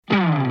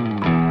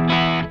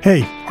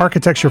Hey,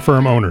 architecture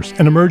firm owners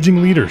and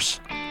emerging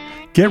leaders.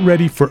 Get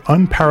ready for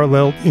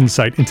unparalleled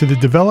insight into the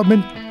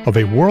development of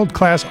a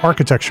world-class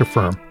architecture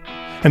firm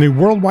and a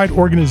worldwide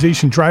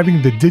organization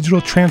driving the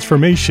digital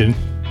transformation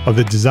of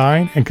the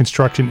design and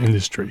construction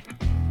industry.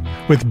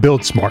 With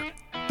Build Smart,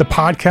 the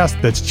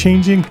podcast that's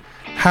changing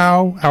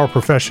how our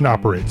profession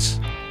operates.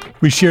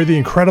 We share the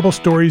incredible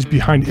stories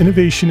behind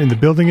innovation in the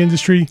building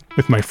industry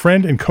with my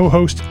friend and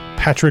co-host,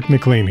 Patrick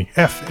McLaney,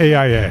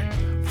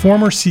 FAIA,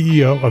 former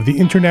CEO of the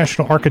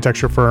international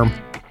architecture firm,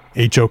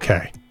 HOK.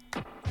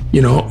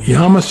 You know,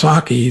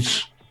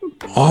 Yamasaki's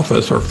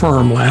office or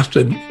firm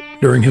lasted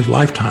during his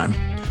lifetime.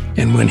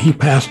 And when he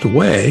passed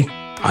away,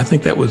 I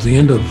think that was the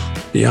end of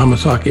the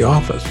Yamasaki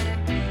office.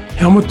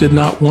 Helmut did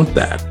not want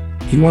that.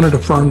 He wanted a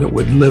firm that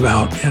would live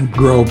out and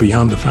grow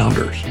beyond the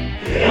founders.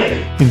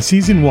 In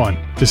Season 1,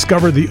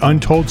 discover the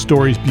untold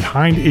stories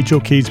behind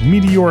HOK's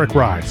meteoric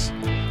rise,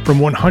 from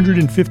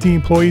 150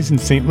 employees in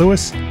St.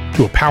 Louis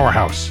to a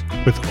powerhouse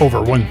with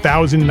over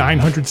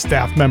 1,900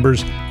 staff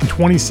members and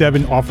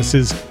 27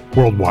 offices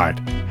worldwide.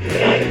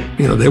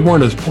 You know, they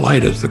weren't as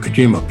polite as the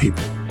Kojima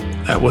people.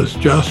 That was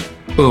just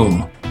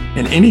boom.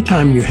 And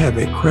anytime you have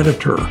a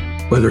creditor,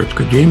 whether it's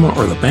Kojima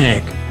or the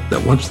bank,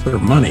 that wants their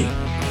money,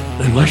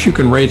 unless you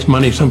can raise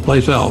money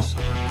someplace else,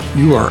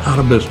 you are out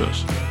of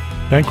business.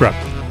 Bankrupt.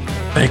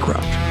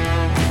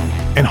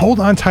 And hold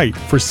on tight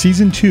for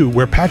Season 2,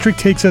 where Patrick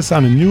takes us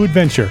on a new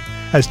adventure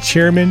as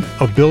chairman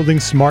of Building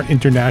Smart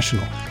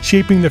International,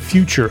 shaping the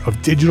future of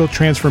digital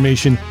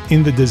transformation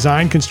in the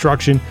design,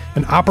 construction,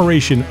 and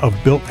operation of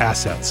built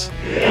assets.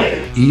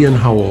 Ian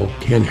Howell,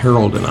 Ken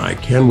Harold, and I,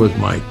 Ken was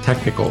my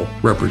technical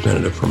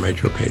representative from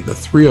HOK. The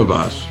three of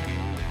us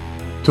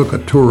took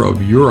a tour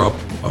of Europe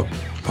of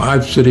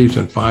 5 cities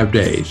in 5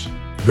 days.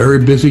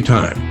 Very busy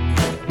time.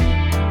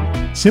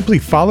 Simply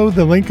follow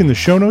the link in the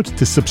show notes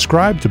to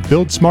subscribe to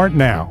Build Smart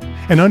now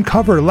and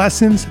uncover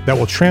lessons that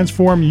will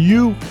transform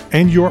you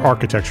and your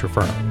architecture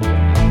firm.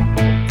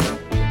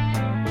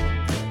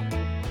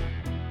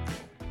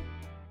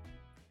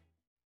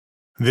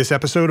 This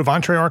episode of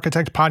Entre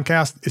Architect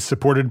Podcast is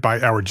supported by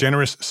our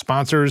generous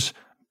sponsors,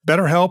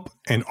 BetterHelp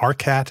and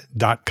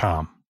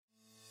Arcat.com.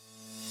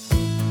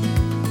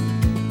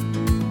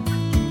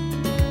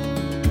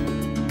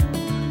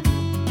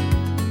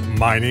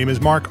 My name is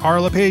Mark R.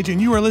 LePage,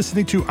 and you are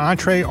listening to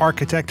Entre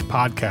Architect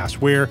Podcast,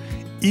 where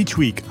each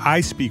week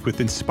I speak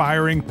with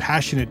inspiring,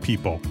 passionate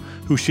people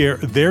who share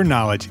their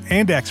knowledge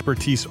and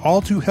expertise,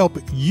 all to help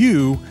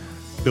you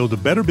build a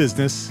better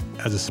business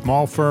as a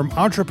small firm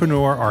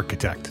entrepreneur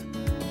architect.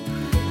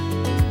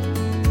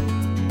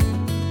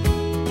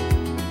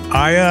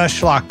 Aya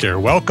Shlachter,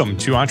 welcome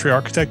to Entre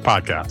Architect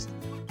Podcast.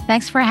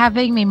 Thanks for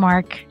having me,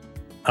 Mark.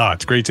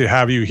 It's great to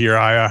have you here,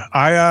 Aya.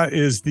 Aya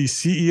is the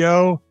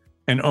CEO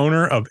and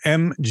owner of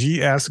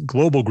MGS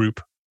Global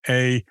Group,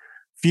 a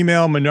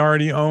female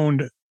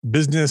minority-owned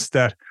business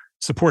that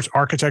supports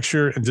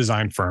architecture and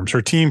design firms.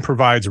 Her team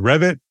provides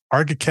Revit,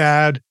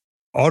 ArchiCAD,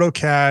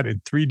 AutoCAD,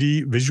 and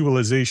 3D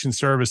visualization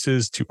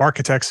services to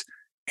architects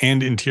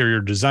and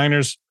interior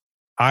designers.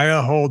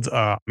 Aya holds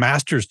a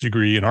master's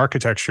degree in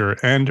architecture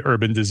and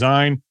urban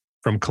design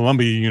from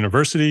Columbia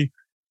University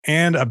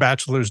and a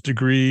bachelor's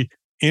degree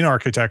in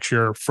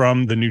architecture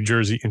from the New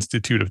Jersey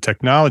Institute of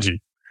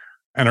Technology.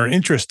 And her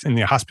interest in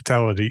the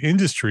hospitality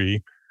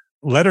industry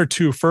led her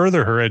to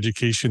further her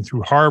education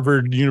through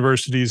Harvard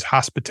University's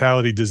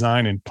Hospitality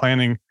Design and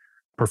Planning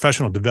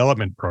Professional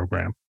Development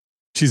Program.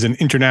 She's an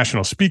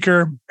international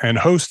speaker and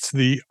hosts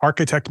the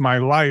Architect My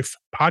Life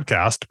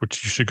podcast,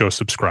 which you should go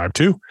subscribe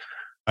to.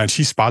 And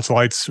she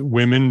spotlights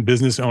women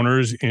business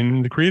owners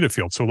in the creative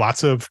field. So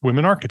lots of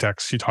women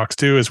architects she talks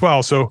to as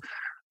well. So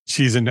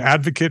she's an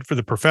advocate for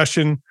the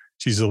profession.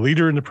 She's a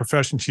leader in the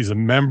profession. She's a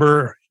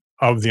member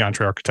of the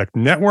Entre Architect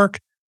Network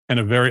and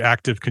a very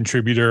active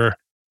contributor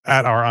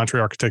at our Entre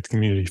Architect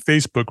Community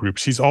Facebook group.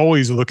 She's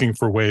always looking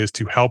for ways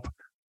to help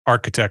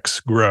architects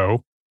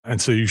grow.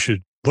 And so you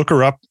should look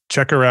her up,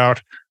 check her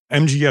out.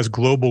 MGS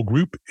Global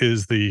Group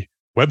is the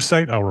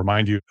website. I'll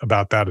remind you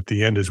about that at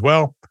the end as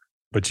well.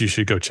 But you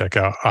should go check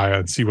out Aya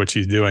and see what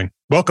she's doing.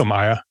 Welcome,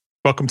 Aya.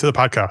 Welcome to the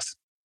podcast.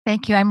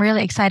 Thank you. I'm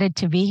really excited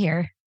to be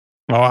here.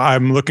 Well,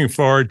 I'm looking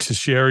forward to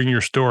sharing your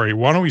story.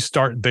 Why don't we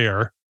start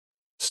there?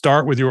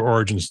 Start with your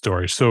origin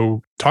story.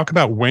 So talk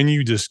about when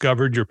you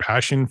discovered your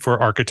passion for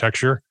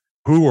architecture,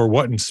 who or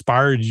what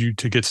inspired you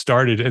to get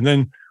started, and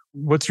then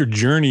what's your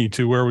journey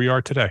to where we are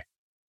today?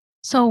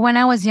 So when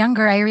I was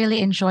younger, I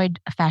really enjoyed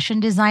fashion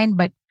design,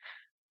 but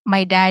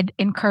my dad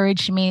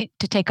encouraged me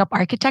to take up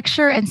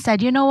architecture and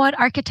said, you know what,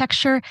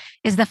 architecture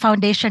is the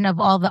foundation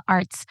of all the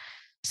arts.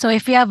 So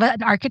if you have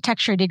an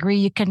architecture degree,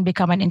 you can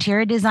become an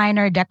interior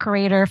designer,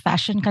 decorator,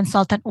 fashion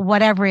consultant,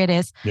 whatever it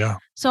is. Yeah.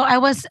 So I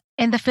was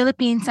in the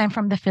Philippines. I'm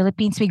from the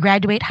Philippines. We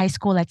graduate high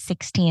school at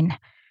 16.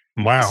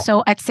 Wow.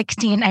 So at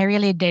 16, I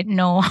really didn't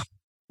know.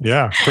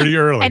 Yeah, pretty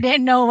early. I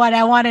didn't know what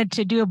I wanted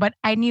to do, but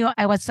I knew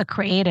I was a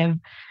creative.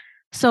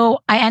 So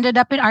I ended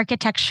up in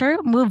architecture,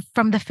 moved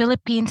from the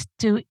Philippines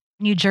to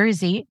New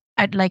Jersey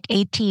at like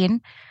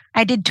 18.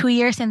 I did 2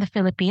 years in the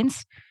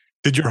Philippines.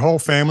 Did your whole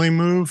family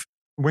move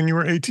when you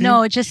were 18?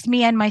 No, just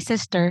me and my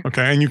sister.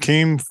 Okay. And you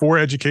came for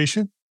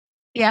education?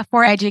 Yeah,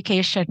 for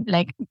education,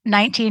 like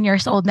 19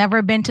 years old,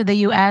 never been to the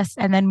US,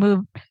 and then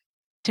moved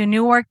to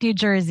Newark, New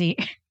Jersey.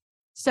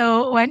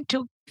 So went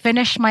to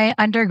finish my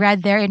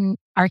undergrad there in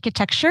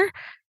architecture.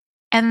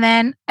 And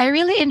then I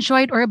really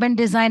enjoyed urban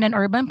design and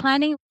urban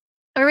planning.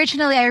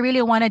 Originally, I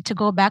really wanted to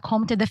go back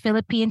home to the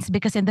Philippines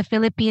because in the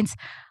Philippines,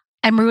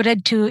 I'm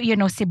rooted to,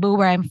 Cebu,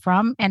 where I'm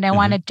from, and I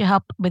wanted to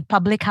help with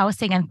public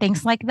housing and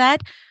things like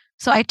that.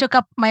 So I took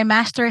up my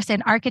master's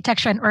in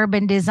architecture and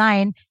urban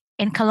design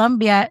in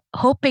Colombia,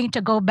 hoping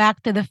to go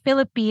back to the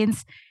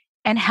Philippines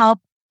and help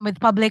with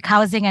public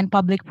housing and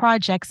public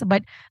projects.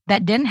 But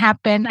that didn't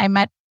happen. I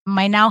met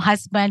my now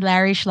husband,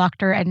 Larry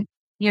Shlachter, and,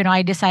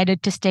 I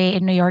decided to stay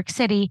in New York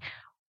City,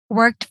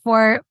 worked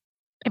for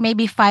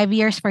maybe 5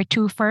 years for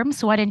two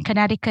firms, one in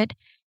Connecticut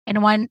and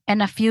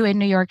a few in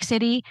New York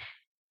City.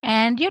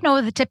 And,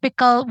 the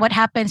typical what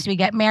happens, we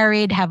get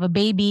married, have a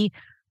baby.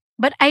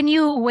 But I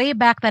knew way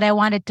back that I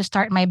wanted to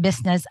start my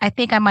business. I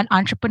think I'm an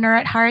entrepreneur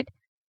at heart.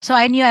 So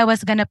I knew I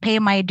was going to pay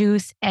my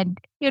dues and,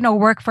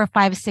 work for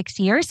 5-6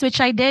 years,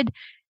 which I did.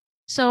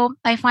 So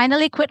I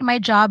finally quit my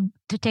job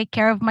to take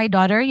care of my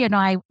daughter.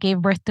 I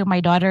gave birth to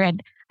my daughter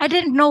and I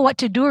didn't know what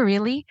to do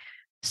really.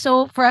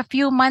 So for a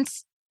few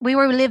months, we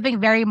were living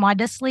very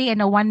modestly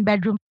in a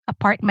 1-bedroom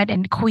apartment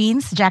in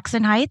Queens,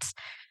 Jackson Heights.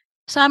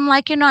 So I'm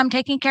like, I'm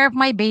taking care of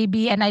my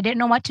baby and I didn't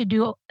know what to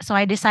do. So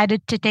I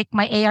decided to take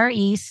my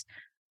AREs,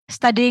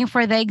 studying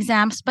for the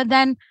exams. But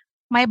then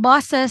my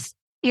bosses,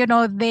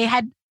 they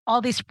had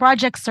all these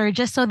project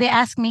surges. So they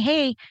asked me,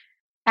 hey,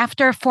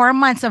 after 4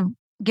 months of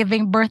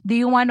giving birth, do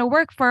you want to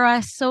work for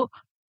us? So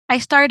I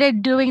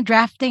started doing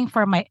drafting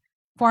for my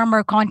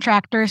former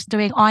contractors,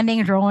 doing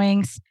awning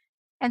drawings.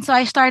 And so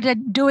I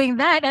started doing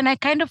that. And I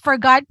kind of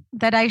forgot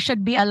that I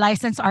should be a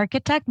licensed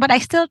architect, but I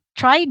still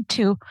tried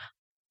to.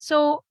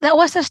 So that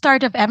was the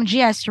start of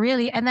MGS,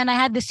 really. And then I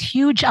had this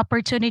huge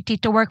opportunity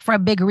to work for a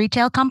big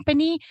retail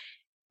company.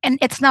 And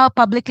it's now a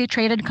publicly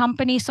traded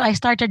company. So I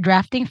started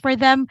drafting for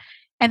them.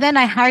 And then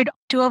I hired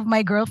two of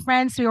my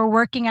girlfriends. We were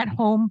working at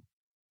home.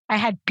 I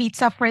had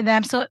pizza for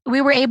them. So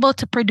we were able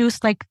to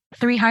produce like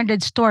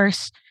 300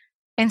 stores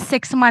in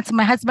 6 months.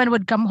 My husband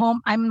would come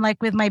home. I'm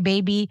like with my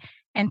baby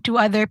and two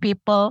other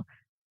people.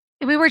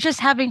 We were just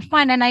having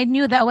fun. And I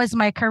knew that was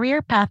my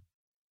career path,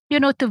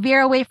 to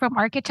veer away from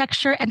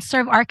architecture and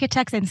serve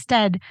architects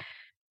instead.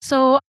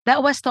 So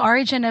that was the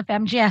origin of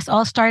MGS.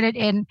 All started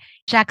in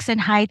Jackson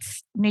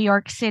Heights, New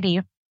York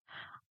City.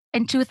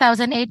 In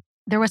 2008,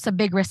 there was a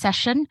big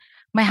recession.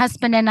 My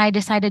husband and I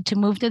decided to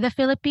move to the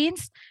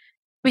Philippines.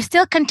 We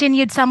still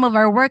continued some of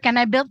our work and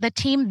I built the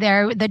team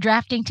there, the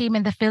drafting team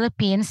in the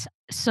Philippines.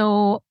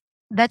 So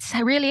that's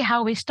really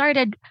how we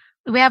started.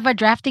 We have a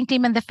drafting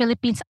team in the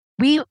Philippines.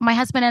 My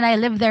husband and I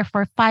lived there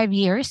for 5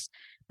 years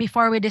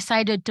before we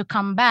decided to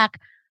come back.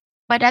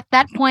 But at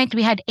that point,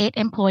 we had 8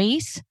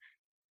 employees.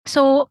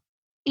 So,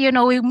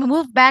 we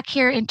moved back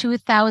here in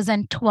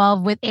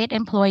 2012 with 8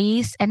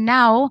 employees. And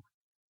now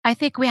I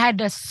think we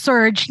had a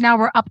surge. Now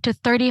we're up to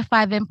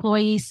 35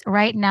 employees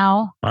right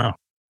now. Wow.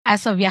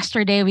 As of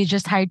yesterday, we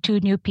just hired 2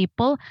 new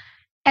people.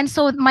 And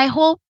so my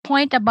whole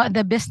point about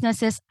the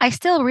business is I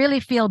still really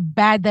feel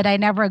bad that I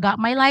never got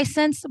my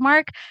license,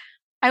 Mark.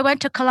 I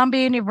went to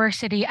Columbia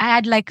University. I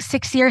had like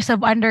 6 years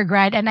of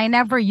undergrad and I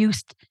never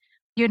used,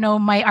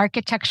 my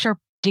architecture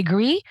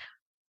degree.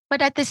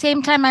 But at the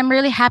same time, I'm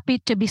really happy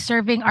to be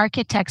serving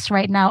architects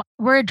right now.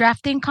 We're a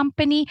drafting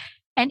company.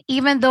 And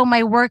even though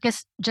my work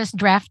is just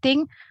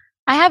drafting,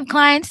 I have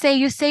clients say,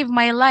 you saved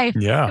my life.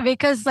 Yeah.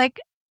 Because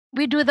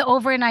we do the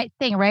overnight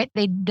thing, right?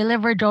 They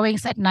deliver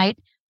drawings at night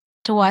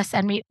to us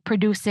and we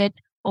produce it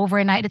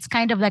overnight. It's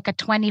kind of like a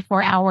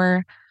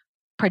 24-hour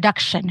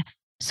production.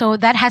 So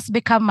that has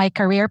become my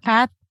career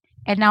path.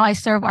 And now I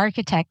serve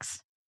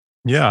architects.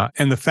 Yeah.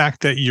 And the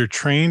fact that you're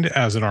trained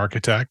as an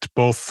architect,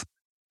 both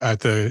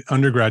at the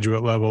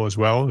undergraduate level as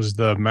well as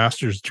the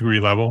master's degree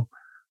level,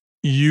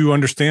 you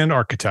understand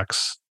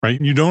architects,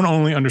 right? You don't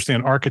only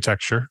understand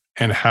architecture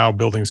and how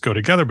buildings go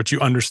together, but you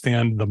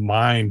understand the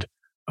mind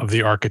of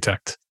the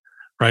architect,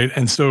 right?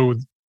 And so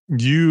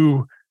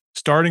you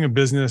starting a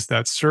business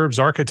that serves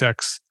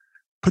architects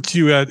puts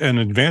you at an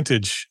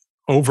advantage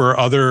over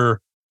other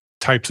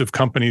types of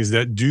companies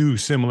that do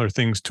similar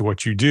things to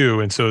what you do.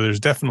 And so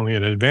there's definitely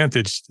an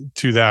advantage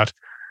to that.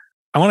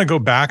 I want to go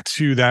back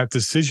to that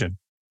decision,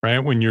 right?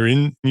 When you're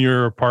in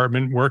your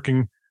apartment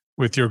working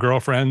with your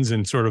girlfriends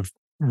and sort of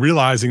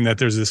realizing that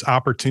there's this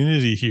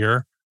opportunity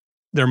here,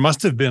 there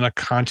must have been a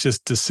conscious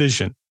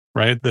decision,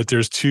 right? That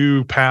there's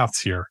 2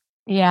 paths here.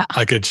 Yeah.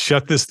 I could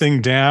shut this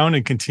thing down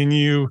and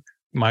continue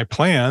my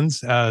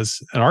plans as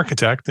an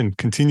architect and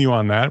continue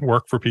on that,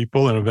 work for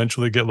people and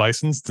eventually get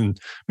licensed and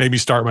maybe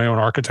start my own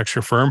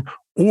architecture firm,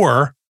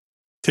 or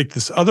take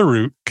this other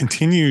route,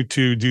 continue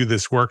to do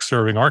this work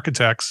serving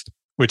architects,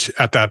 which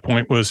at that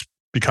point was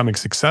becoming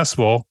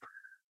successful.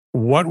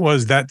 What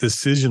was that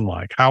decision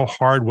like? How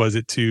hard was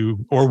it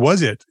or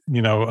was it,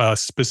 a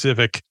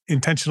specific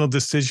intentional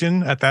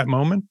decision at that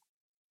moment?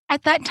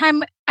 At that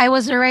time, I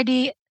was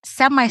already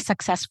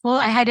semi-successful.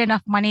 I had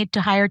enough money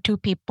to hire 2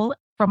 people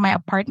from my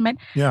apartment.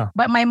 Yeah.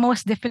 But my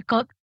most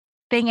difficult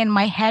thing in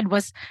my head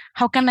was,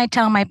 how can I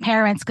tell my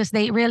parents? Because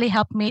they really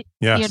helped me.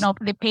 Yes.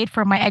 They paid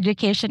for my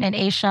education in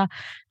Asia.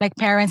 Like,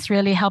 parents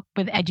really helped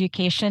with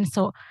education.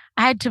 So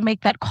I had to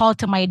make that call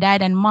to my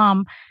dad and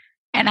mom.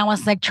 And I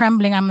was like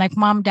trembling. I'm like,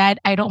 Mom, Dad,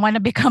 I don't want to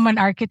become an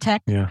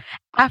architect. Yeah.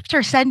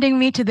 After sending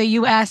me to the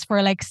US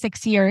for like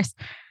 6 years.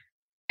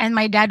 And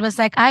my dad was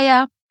like,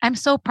 Aya, I'm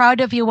so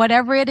proud of you.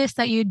 Whatever it is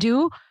that you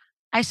do,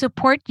 I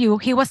support you.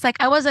 He was like,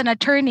 I was an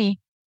attorney.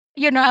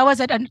 I was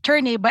an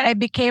attorney, but I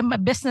became a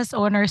business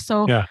owner.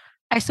 So Yeah.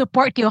 I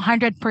support you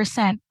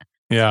 100%.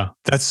 Yeah.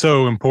 That's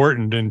so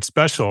important and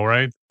special,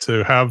 right?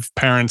 To have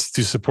parents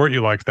to support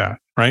you like that,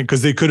 right?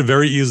 Because they could have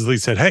very easily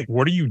said, hey,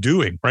 what are you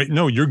doing? Right?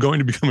 No, you're going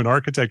to become an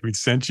architect. We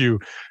sent you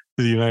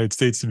to the United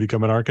States to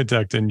become an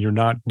architect and you're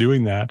not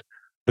doing that.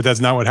 But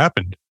that's not what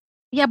happened.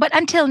 Yeah, but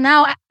until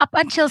now, up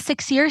until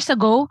 6 years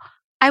ago,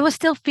 I was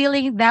still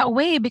feeling that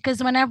way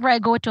because whenever I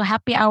go to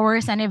happy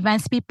hours and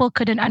events, people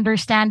couldn't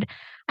understand.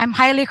 I'm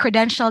highly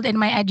credentialed in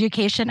my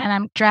education and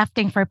I'm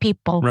drafting for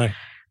people.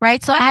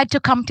 Right. So I had to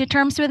come to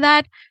terms with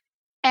that.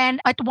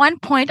 And at one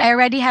point, I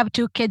already have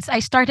 2 kids. I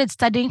started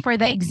studying for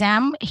the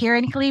exam here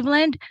in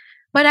Cleveland,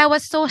 but I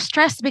was so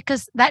stressed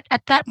because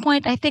at that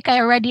point, I think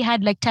I already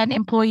had like 10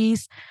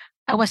 employees.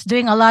 I was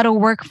doing a lot of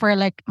work for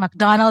like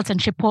McDonald's and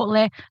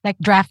Chipotle, like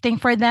drafting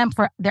for them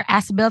for their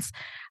as-bills.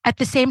 At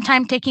the same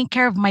time, taking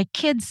care of my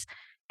kids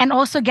and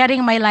also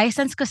getting my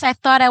license because I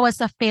thought I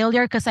was a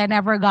failure because I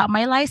never got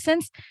my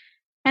license.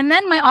 And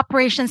then my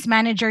operations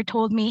manager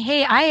told me,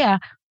 hey, Aya,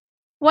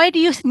 why do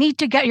you need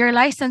to get your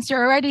license?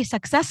 You're already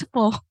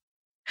successful.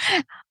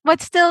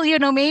 But still,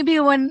 maybe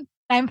when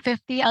I'm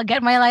 50, I'll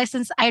get my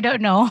license. I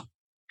don't know.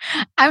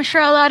 I'm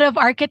sure a lot of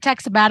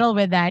architects battle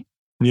with that.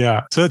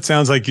 Yeah. So it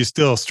sounds like you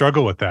still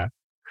struggle with that.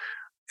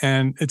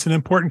 And it's an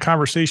important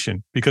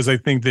conversation because I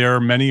think there are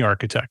many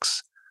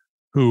architects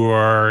who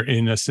are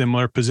in a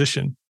similar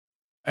position.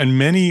 And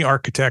many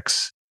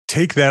architects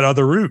take that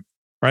other route,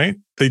 right?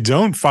 They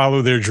don't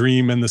follow their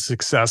dream and the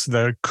success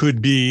that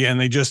could be, and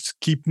they just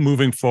keep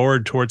moving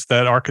forward towards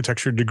that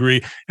architecture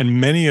degree.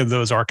 And many of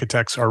those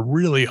architects are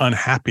really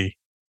unhappy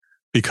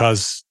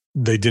because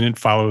they didn't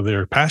follow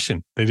their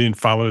passion. They didn't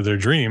follow their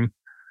dream.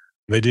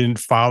 They didn't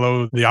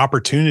follow the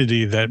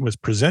opportunity that was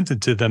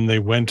presented to them. They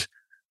went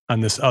on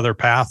this other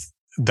path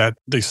that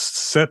they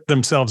set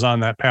themselves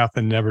on that path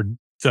and never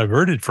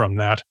diverted from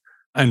that.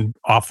 And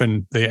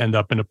often they end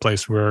up in a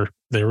place where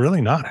they're really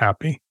not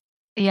happy.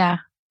 Yeah,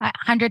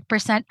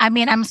 100%. I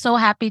mean, I'm so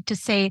happy to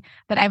say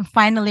that I'm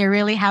finally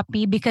really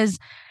happy because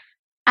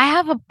I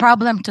have a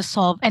problem to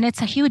solve, and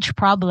it's a huge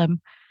problem.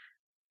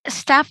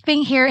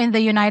 Staffing here in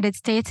the United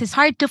States is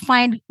hard to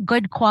find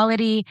good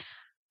quality,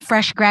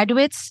 fresh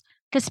graduates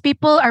because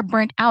people are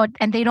burnt out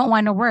and they don't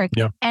want to work.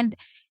 Yeah. And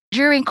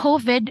during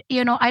COVID,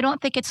 I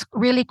don't think it's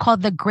really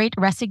called the Great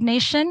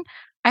Resignation.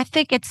 I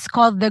think it's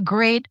called the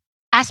Great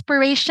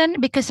Aspiration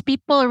because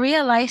people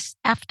realized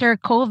after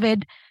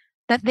COVID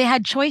that they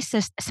had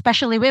choices,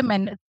 especially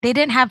women. They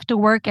didn't have to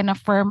work in a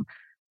firm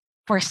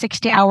for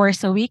 60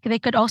 hours a week. They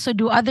could also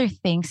do other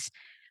things.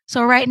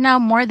 So right now,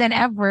 more than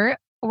ever,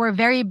 we're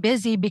very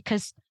busy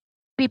because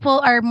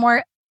people are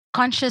more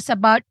conscious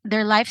about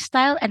their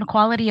lifestyle and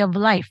quality of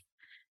life.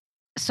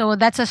 So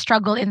that's a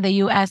struggle in the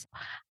US.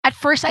 At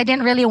first, I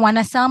didn't really want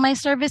to sell my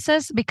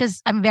services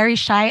because I'm very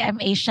shy.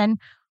 I'm Asian.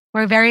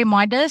 We're very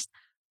modest.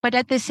 But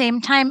at the same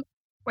time,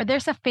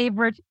 there's a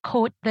favorite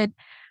quote that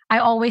I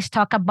always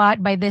talk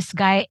about by this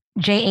guy,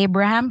 Jay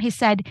Abraham. He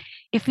said,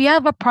 if you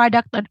have a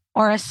product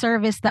or a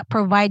service that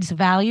provides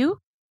value,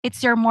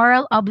 it's your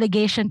moral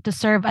obligation to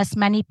serve as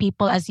many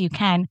people as you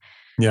can.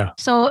 Yeah.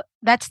 So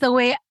that's the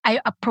way I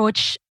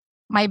approach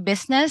my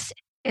business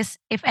is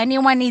if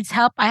anyone needs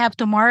help, I have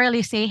to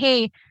morally say,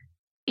 hey,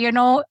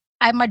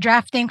 I'm a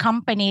drafting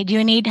company. Do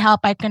you need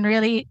help? I can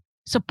really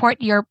support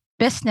your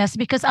business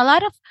because a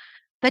lot of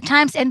the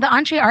times in the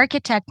Entree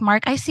Architect,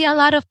 Mark, I see a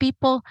lot of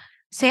people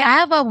say, I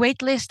have a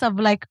wait list of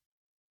like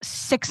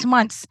 6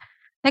 months.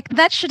 Like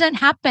that shouldn't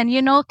happen.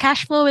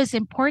 Cash flow is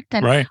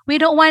important. Right. We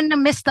don't want to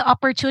miss the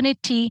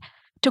opportunity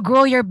to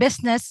grow your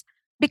business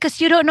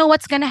because you don't know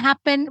what's going to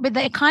happen with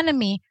the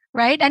economy,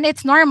 right? And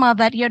it's normal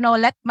that,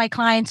 let my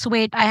clients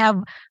wait. I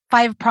have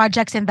 5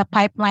 projects in the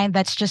pipeline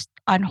that's just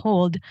on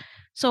hold.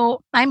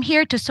 So I'm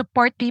here to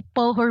support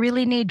people who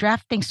really need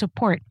drafting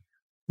support.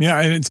 Yeah.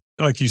 And it's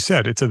like you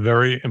said, it's a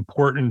very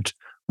important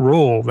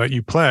role that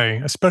you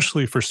play,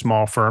 especially for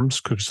small firms,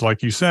 because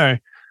like you say,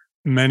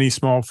 many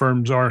small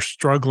firms are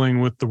struggling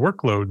with the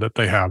workload that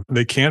they have.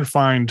 They can't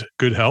find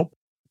good help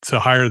to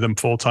hire them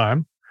full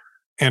time.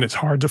 And it's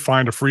hard to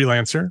find a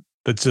freelancer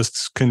that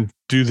just can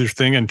do their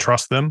thing and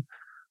trust them.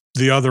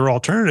 The other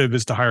alternative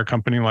is to hire a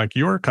company like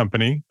your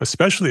company,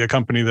 especially a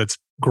company that's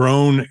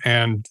grown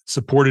and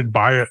supported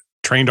by a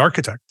trained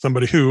architect,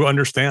 somebody who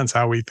understands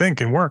how we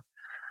think and work.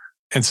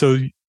 And so,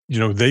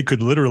 they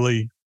could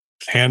literally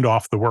hand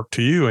off the work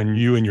to you and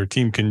your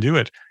team can do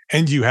it.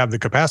 And you have the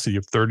capacity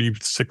of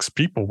 36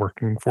 people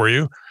working for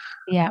you.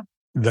 Yeah.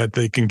 that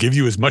they can give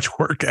you as much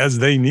work as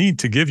they need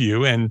to give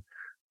you, and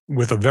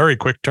with a very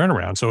quick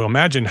turnaround. So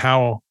imagine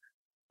how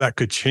that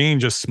could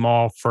change a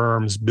small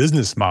firm's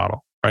business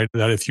model, right?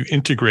 That if you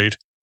integrate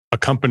a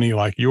company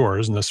like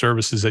yours and the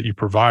services that you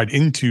provide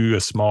into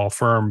a small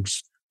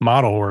firm's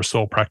model or a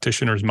sole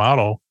practitioner's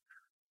model,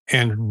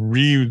 and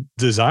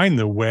redesign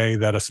the way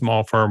that a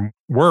small firm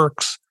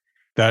works,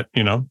 that,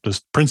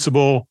 this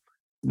principal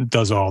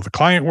does all the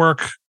client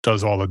work,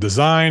 does all the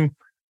design,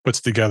 puts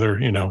together,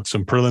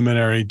 some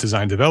preliminary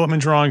design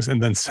development drawings,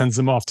 and then sends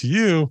them off to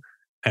you,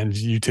 and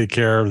you take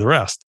care of the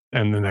rest.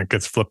 And then that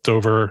gets flipped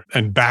over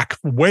and back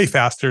way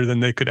faster than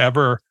they could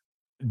ever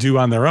do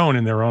on their own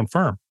in their own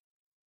firm.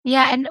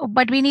 Yeah,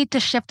 but we need to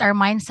shift our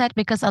mindset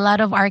because a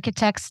lot of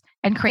architects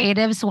and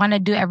creatives want to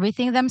do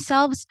everything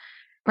themselves,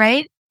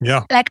 right?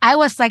 Yeah. Like I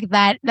was like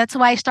that. That's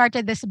why I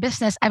started this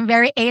business. I'm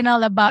very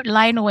anal about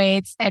line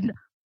weights and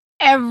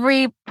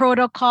every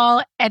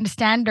protocol and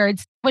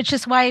standards, which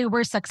is why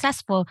we're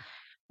successful.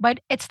 But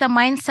it's the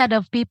mindset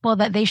of people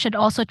that they should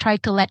also try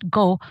to let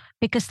go,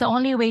 because the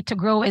only way to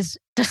grow is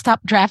to stop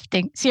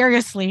drafting.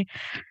 Seriously,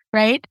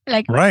 right?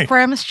 Like Right.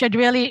 firms should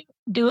really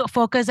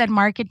focus on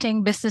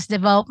marketing, business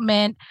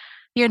development,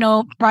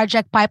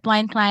 project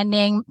pipeline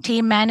planning,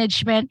 team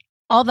management,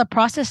 all the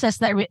processes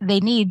that they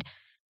need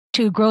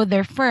to grow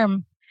their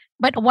firm.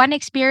 But one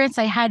experience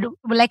I had,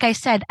 like I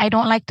said, I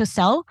don't like to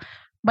sell.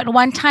 But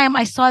one time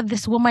I saw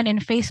this woman in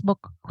Facebook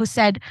who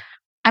said,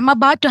 I'm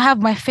about to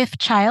have my 5th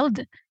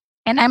child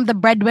and I'm the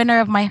breadwinner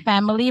of my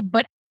family,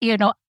 but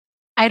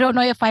I don't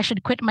know if I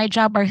should quit my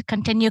job or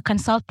continue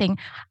consulting.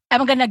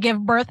 I'm going to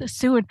give birth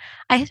soon.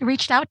 I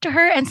reached out to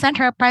her and sent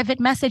her a private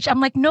message. I'm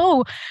like,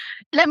 no,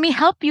 let me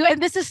help you.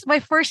 And this is my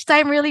first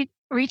time really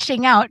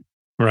reaching out.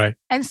 Right.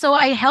 And so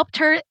I helped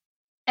her.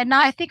 And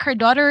now I think her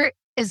daughter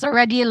is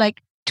already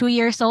like 2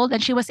 years old,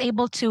 and she was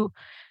able to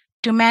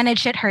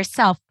manage it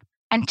herself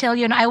until,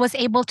 I was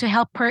able to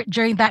help her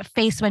during that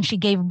phase when she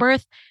gave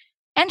birth.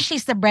 And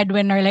she's the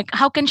breadwinner. Like,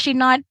 how can she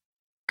not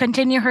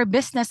continue her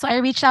business? So I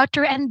reached out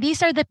to her, and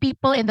these are the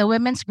people in the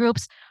women's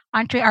groups,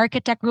 Entre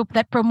Architect group,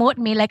 that promote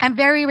me. Like, I'm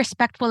very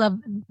respectful of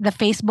the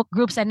Facebook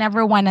groups. I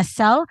never want to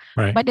sell,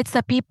 Right. but it's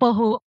the people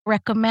who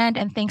recommend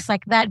and things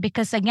like that.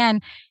 Because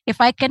again,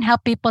 if I can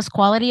help people's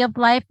quality of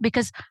life,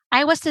 because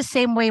I was the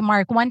same way,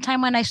 Mark. One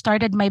time when I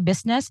started my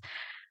business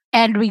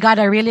and we got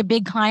a really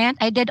big client,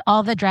 I did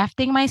all the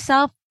drafting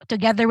myself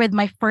together with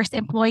my first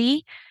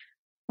employee.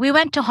 We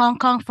went to Hong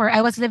Kong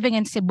I was living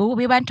in Cebu.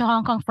 We went to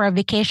Hong Kong for a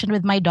vacation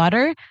with my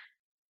daughter.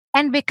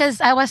 And because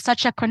I was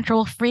such a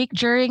control freak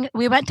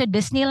we went to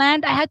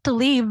Disneyland, I had to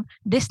leave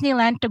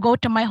Disneyland to go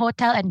to my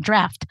hotel and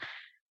draft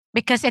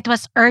because it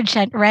was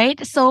urgent,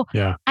 right? So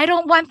Yeah. I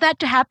don't want that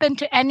to happen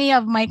to any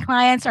of my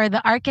clients or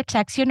the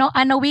architects.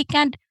 On a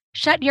weekend,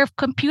 shut your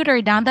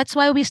computer down. That's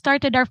why we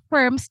started our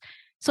firms,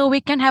 so we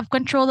can have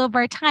control of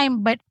our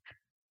time. But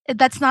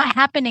that's not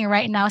happening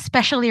right now,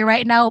 especially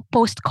right now,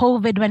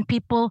 post-COVID, when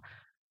people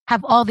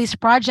have all these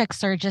project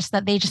surges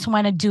that they just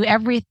want to do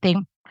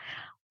everything.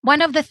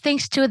 One of the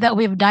things too that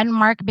we've done,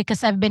 Mark,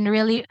 because I've been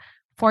really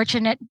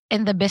fortunate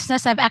in the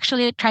business, I've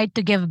actually tried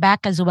to give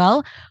back as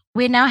well.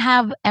 We now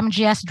have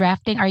MGS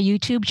Drafting, our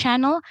YouTube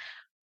channel,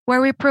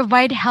 where we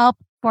provide help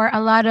for a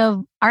lot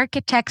of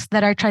architects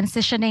that are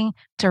transitioning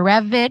to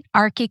Revit,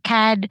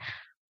 ArchiCAD,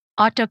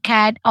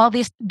 AutoCAD, all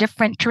these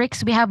different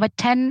tricks. We have a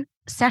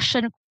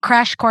 10-session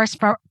crash course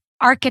for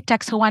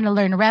architects who want to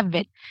learn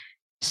Revit.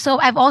 So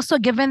I've also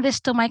given this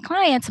to my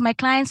clients. My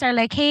clients are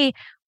like, hey,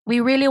 we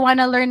really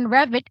want to learn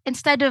Revit.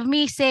 Instead of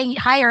me saying,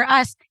 hire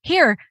us,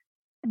 here,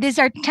 these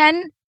are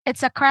 10,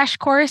 it's a crash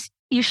course.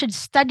 You should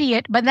study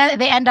it. But then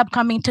they end up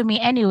coming to me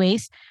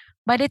anyways.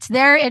 But it's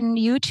there in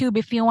YouTube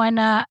if you want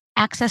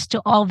access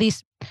to all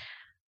these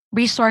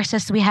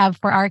resources we have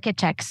for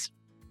architects.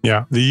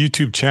 Yeah. The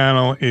YouTube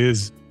channel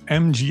is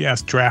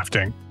MGS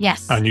Drafting.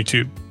 Yes. On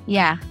YouTube.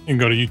 Yeah. You can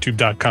go to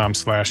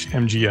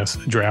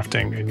youtube.com/MGS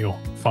Drafting and you'll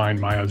find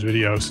Maya's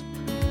videos.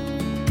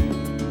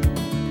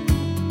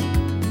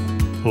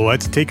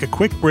 Let's take a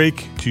quick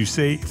break to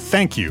say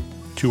thank you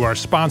to our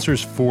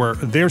sponsors for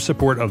their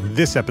support of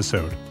this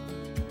episode.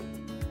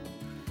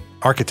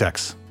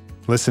 Architects,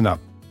 listen up.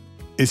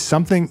 Is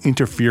something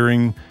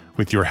interfering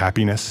with your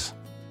happiness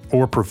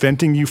or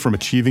preventing you from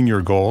achieving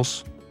your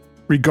goals?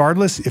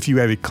 Regardless if you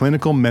have a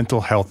clinical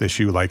mental health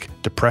issue like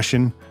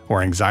depression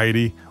or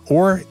anxiety,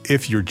 or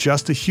if you're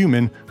just a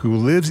human who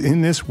lives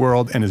in this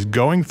world and is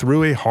going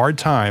through a hard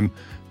time,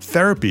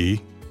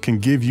 therapy can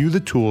give you the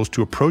tools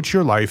to approach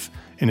your life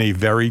in a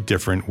very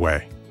different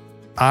way.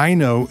 I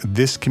know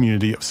this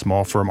community of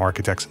small firm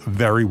architects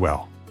very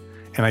well,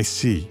 and I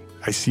see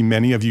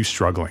many of you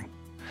struggling.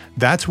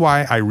 That's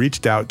why I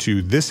reached out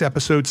to this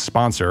episode's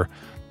sponsor,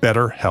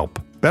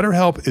 BetterHelp.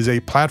 BetterHelp is a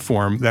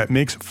platform that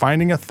makes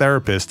finding a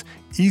therapist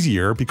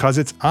easier because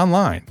it's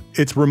online,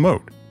 it's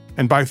remote.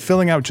 And by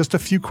filling out just a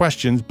few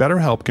questions,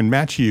 BetterHelp can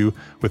match you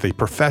with a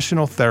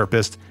professional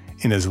therapist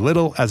in as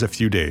little as a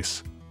few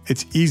days.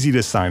 It's easy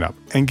to sign up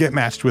and get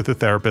matched with a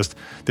therapist.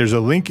 There's a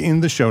link in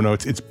the show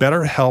notes. It's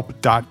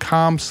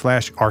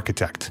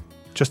betterhelp.com/architect.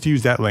 Just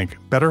use that link,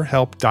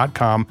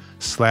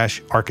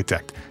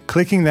 betterhelp.com/architect.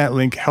 Clicking that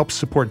link helps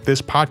support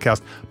this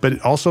podcast, but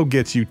it also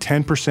gets you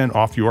 10%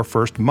 off your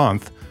first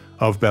month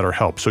of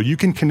BetterHelp. So you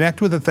can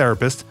connect with a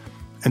therapist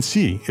and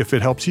see if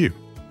it helps you.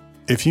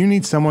 If you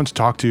need someone to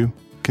talk to,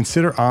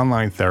 consider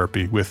online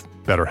therapy with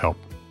BetterHelp.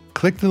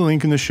 Click the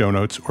link in the show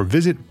notes or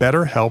visit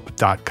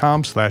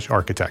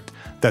betterhelp.com/architect.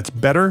 That's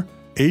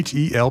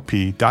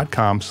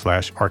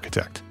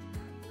betterhelp.com/architect.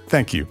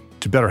 Thank you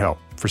to BetterHelp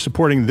for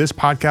supporting this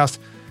podcast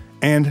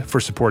and for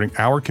supporting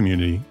our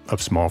community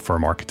of small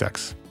firm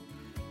architects.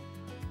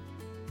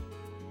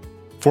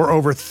 For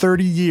over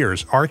 30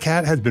 years,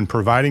 ARCAT has been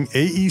providing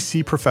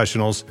AEC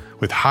professionals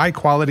with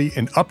high-quality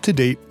and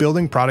up-to-date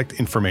building product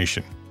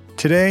information.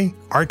 Today,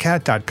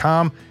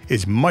 ARCAT.com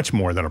is much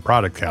more than a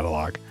product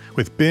catalog,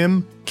 with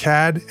BIM,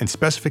 CAD, and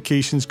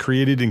specifications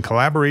created in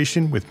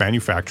collaboration with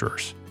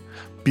manufacturers.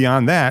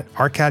 Beyond that,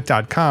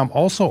 ARCAT.com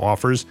also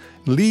offers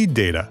lead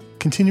data,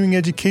 continuing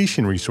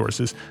education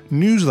resources,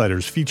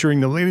 newsletters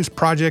featuring the latest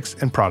projects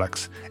and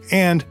products,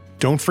 and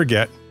don't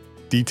forget,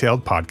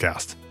 detailed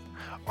podcasts.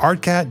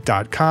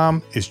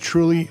 ARCAT.com is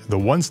truly the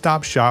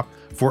one-stop shop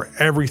for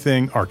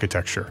everything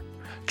architecture.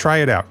 Try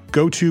it out.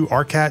 Go to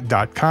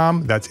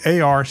arcat.com. That's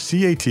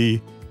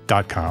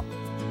ARCAT.com.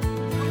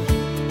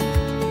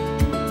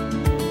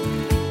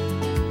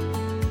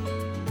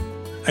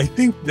 I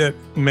think that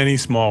many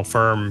small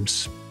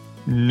firms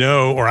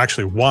know or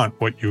actually want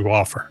what you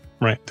offer,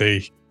 right?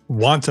 They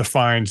want to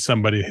find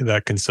somebody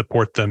that can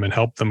support them and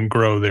help them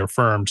grow their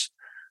firms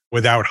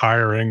without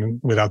hiring,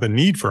 without the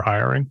need for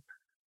hiring.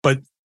 But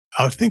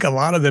I think a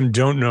lot of them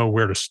don't know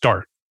where to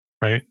start,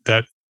 right?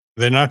 That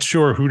they're not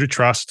sure who to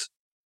trust.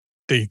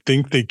 They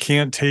think they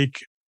can't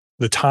take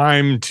the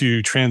time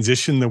to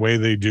transition the way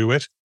they do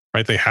it,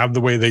 right? They have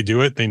the way they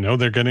do it. They know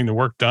they're getting the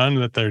work done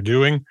that they're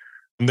doing,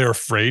 and they're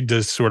afraid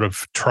to sort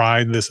of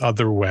try this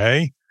other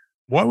way.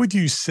 What would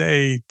you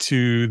say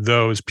to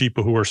those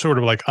people who are sort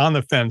of like on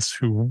the fence,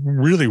 who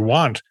really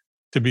want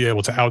to be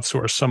able to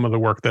outsource some of the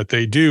work that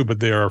they do, but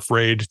they're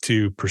afraid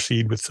to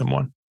proceed with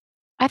someone?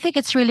 I think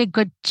it's really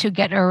good to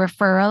get a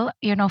referral,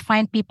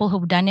 find people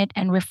who've done it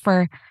and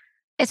refer.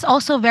 It's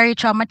also very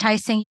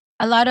traumatizing.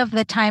 A lot of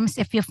the times,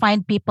 if you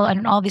find people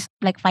and all these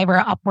like Fiverr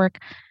or Upwork,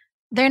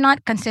 they're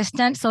not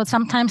consistent. So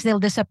sometimes they'll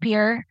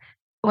disappear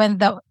when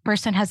the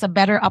person has a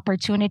better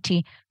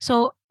opportunity.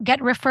 So get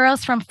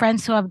referrals from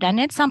friends who have done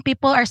it. Some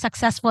people are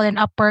successful in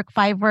Upwork,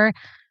 Fiverr.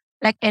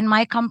 Like in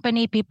my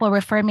company, people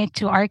refer me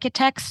to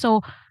architects.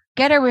 So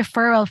get a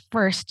referral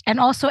first, and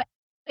also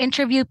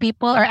interview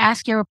people or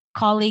ask your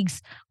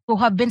colleagues who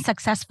have been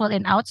successful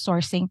in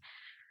outsourcing,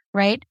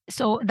 right?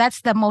 So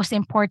that's the most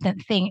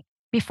important thing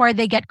before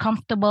they get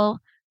comfortable.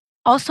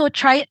 Also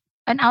try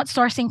an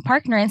outsourcing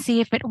partner and see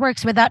if it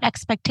works without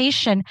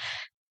expectation.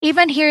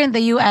 Even here in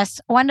the US,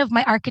 one of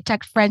my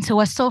architect friends who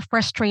was so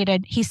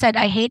frustrated, he said,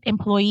 "I hate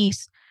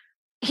employees."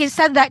 He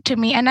said that to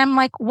me, and I'm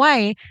like,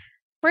 why?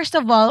 First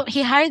of all,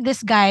 he hired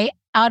this guy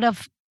out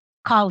of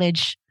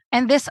college.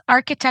 And this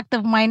architect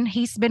of mine,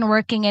 he's been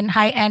working in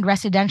high-end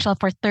residential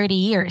for 30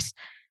 years.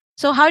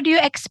 So how do you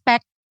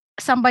expect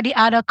somebody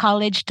out of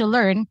college to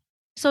learn?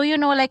 So,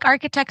 like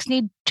architects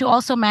need to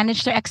also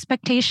manage their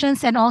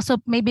expectations and also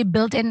maybe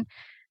build in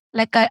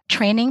like a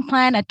training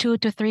plan, a 2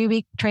 to 3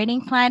 week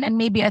training plan, and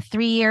maybe a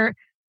 3-year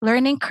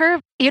learning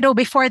curve,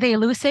 before they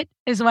lose it,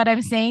 is what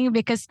I'm saying.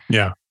 Because,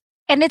 yeah.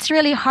 And it's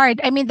really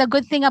hard. I mean, the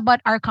good thing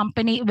about our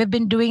company, we've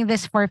been doing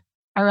this for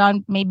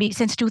around maybe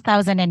since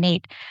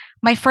 2008.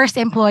 My first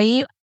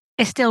employee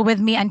is still with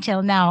me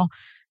until now.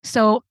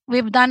 So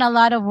we've done a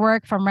lot of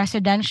work from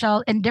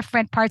residential in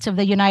different parts of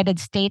the United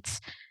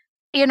States.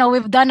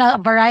 We've done a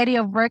variety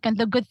of work. And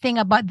the good thing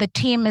about the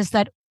team is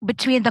that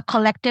between the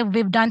collective,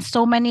 we've done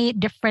so many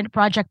different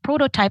project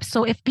prototypes.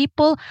 So if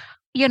people,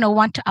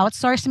 want to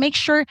outsource, make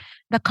sure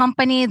the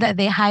company that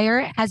they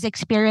hire has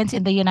experience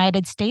in the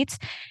United States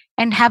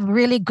and have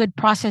really good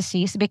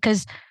processes,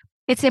 because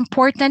it's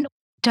important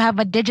to have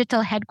a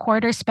digital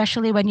headquarters,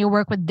 especially when you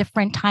work with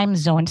different time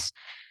zones.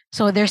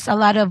 So there's a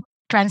lot of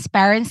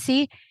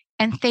transparency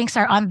and things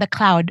are on the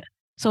cloud.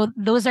 So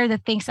those are the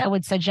things I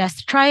would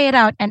suggest. Try it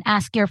out and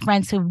ask your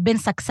friends who've been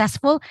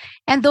successful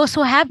and those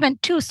who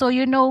haven't too. So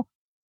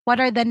what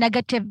are the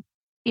negative,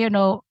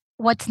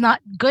 what's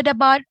not good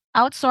about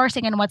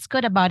outsourcing and what's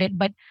good about it.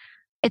 But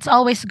it's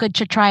always good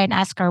to try and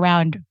ask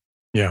around.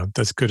 Yeah,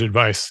 that's good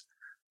advice.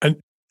 And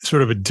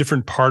sort of a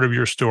different part of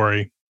your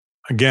story.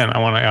 Again, I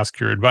want to ask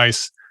your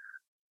advice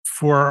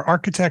for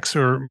architects,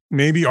 or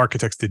maybe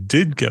architects that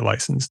did get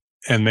licensed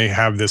and they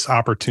have this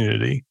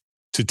opportunity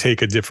to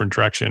take a different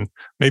direction,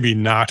 maybe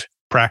not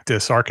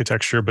practice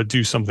architecture, but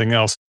do something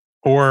else,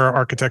 or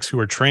architects who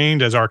are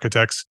trained as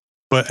architects,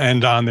 but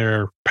end on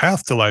their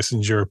path to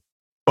licensure,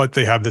 but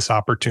they have this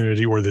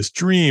opportunity or this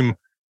dream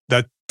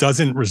that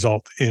doesn't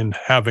result in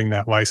having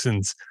that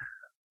license.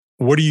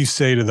 What do you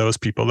say to those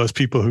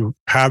people who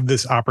have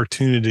this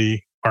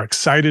opportunity, are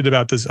excited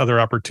about this other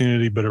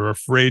opportunity, but are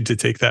afraid to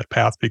take that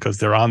path because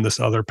they're on this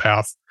other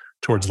path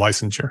towards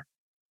licensure?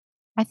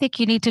 I think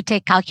you need to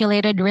take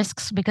calculated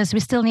risks because we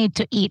still need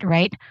to eat,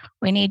 right?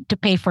 We need to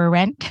pay for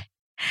rent.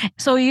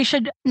 So you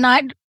should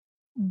not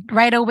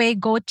right away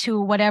go to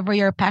whatever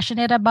you're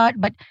passionate about,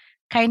 but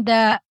kind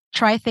of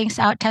try things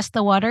out, test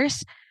the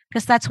waters,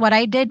 because that's what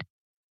I did.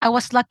 I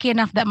was lucky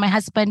enough that my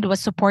husband was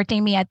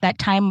supporting me at that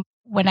time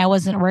when I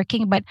wasn't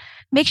working, but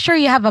make sure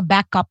you have a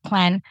backup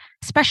plan,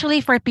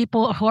 especially for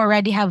people who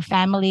already have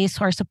families,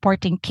 who are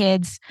supporting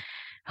kids,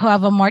 who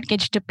have a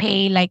mortgage to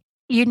pay. Like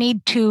you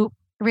need to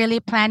really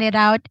plan it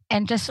out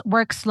and just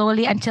work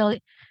slowly until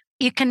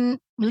you can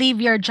leave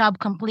your job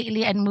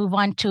completely and move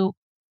on to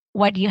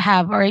what you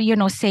have, or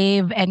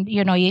save. And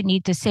you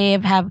need to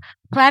save, have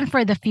plan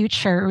for the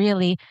future,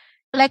 really,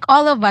 like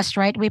all of us,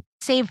 right? We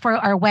save for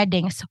our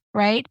weddings,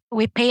 right?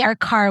 We pay our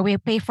car, we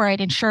pay for our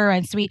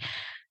insurance, we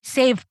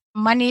save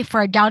money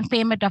for a down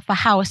payment of a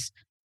house.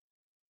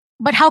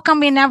 But how come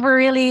we never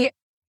really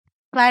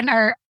plan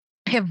our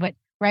pivot,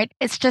 right?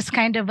 It's just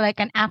kind of like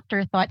an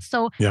afterthought.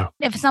 So Yeah.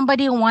 if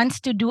somebody wants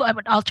to do an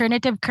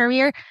alternative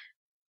career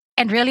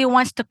and really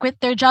wants to quit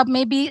their job,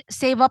 maybe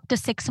save up to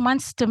 6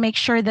 months to make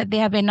sure that they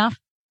have enough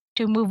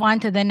to move on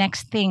to the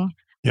next thing.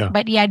 Yeah.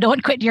 But yeah,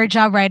 don't quit your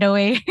job right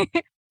away.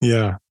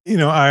 Yeah.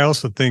 I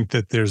also think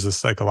that there's a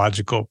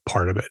psychological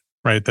part of it,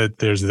 right? That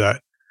there's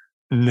that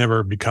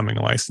never becoming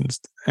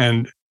licensed.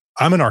 And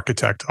I'm an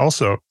architect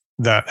also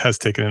that has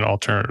taken an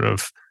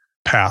alternative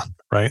path,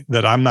 right?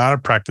 That I'm not a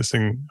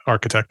practicing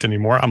architect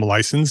anymore. I'm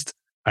licensed.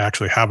 I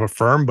actually have a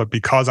firm, but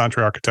because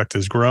Entre Architect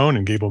has grown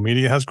and Gable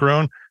Media has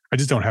grown, I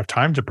just don't have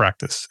time to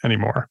practice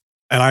anymore.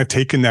 And I've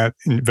taken that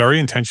very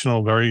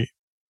intentional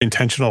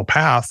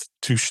path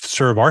to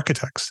serve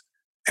architects.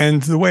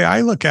 And the way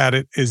I look at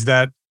it is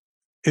that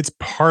it's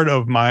part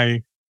of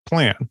my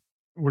plan.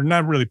 We're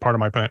not really part of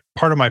my plan,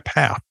 part of my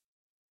path,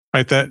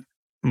 right? That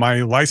my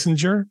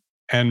licensure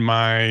and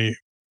my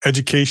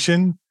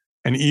education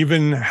and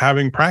even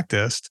having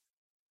practiced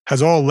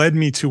has all led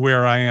me to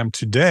where I am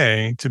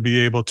today to be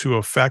able to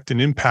affect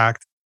and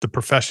impact the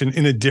profession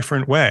in a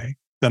different way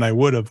than I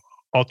would have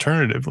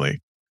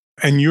alternatively.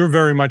 And you're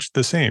very much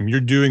the same. You're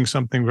doing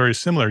something very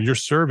similar. You're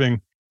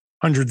serving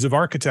hundreds of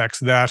architects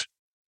that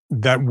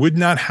would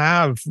not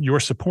have your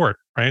support,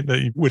 right?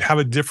 That would have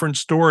a different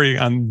story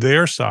on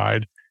their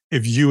side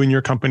if you and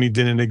your company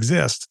didn't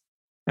exist.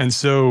 And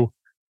so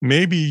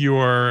maybe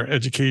your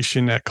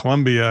education at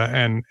Columbia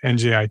and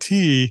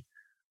NJIT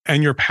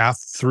and your path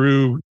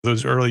through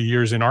those early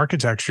years in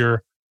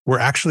architecture were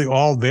actually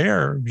all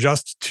there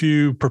just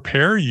to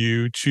prepare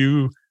you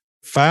to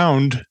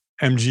found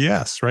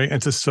MGS, right?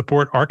 And to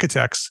support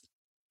architects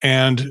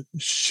and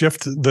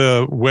shift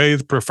the way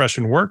the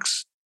profession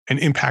works and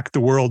impact the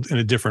world in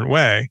a different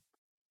way.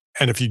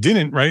 And if you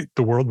didn't, right,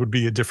 the world would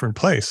be a different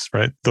place,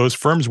 right? Those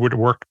firms would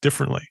work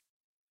differently.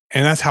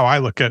 And that's how I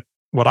look at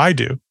what I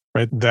do,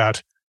 right?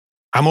 That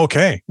I'm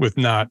okay with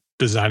not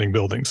designing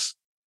buildings,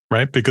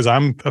 right? Because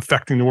I'm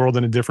affecting the world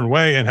in a different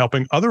way and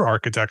helping other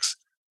architects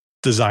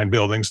design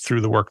buildings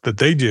through the work that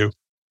they do.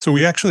 So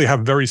we actually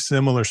have very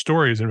similar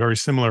stories and very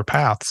similar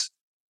paths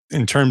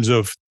in terms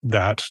of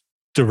that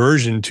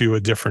diversion to a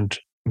different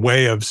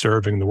way of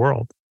serving the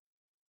world.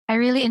 I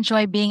really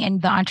enjoy being in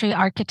the Entre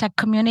Architect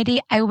community.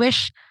 I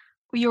wish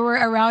you were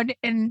around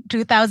in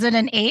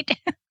 2008.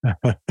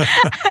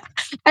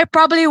 I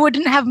probably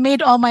wouldn't have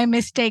made all my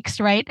mistakes,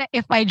 right?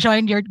 If I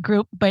joined your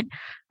group, but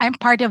I'm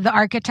part of the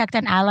Architect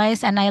and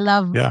Allies, and I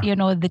love,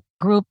 the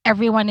group.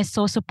 Everyone is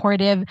so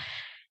supportive.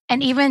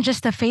 And even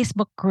just the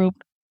Facebook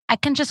group, I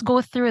can just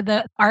go through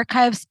the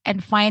archives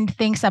and find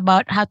things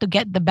about how to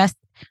get the best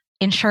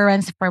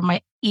insurance for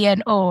my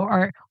E&O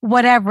or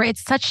whatever.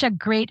 It's such a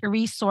great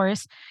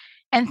resource.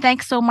 And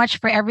thanks so much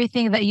for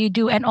everything that you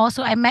do. And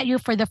also, I met you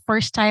for the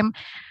first time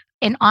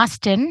in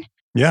Austin.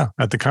 Yeah,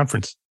 at the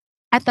conference.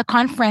 At the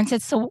conference.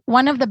 It's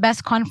one of the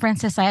best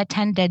conferences I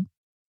attended.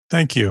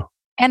 Thank you.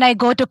 And I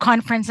go to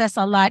conferences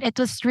a lot. It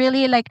was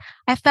really like,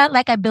 I felt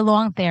like I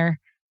belonged there.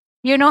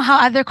 You know how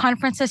other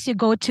conferences you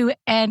go to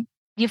and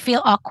you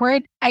feel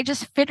awkward? I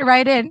just fit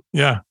right in.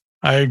 Yeah,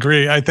 I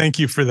agree. I thank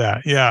you for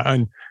that. Yeah.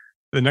 And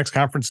the next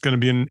conference is going to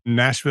be in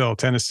Nashville,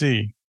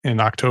 Tennessee in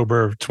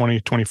October of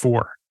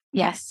 2024.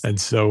 Yes. And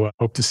so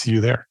hope to see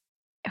you there.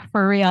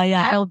 For real.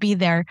 Yeah, I'll be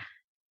there.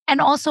 And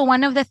also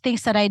one of the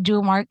things that I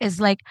do, Mark, is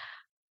like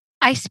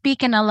I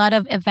speak in a lot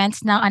of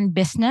events now on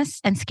business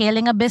and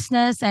scaling a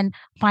business and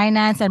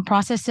finance and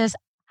processes.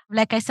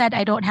 Like I said,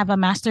 I don't have a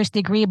master's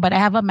degree, but I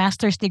have a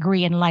master's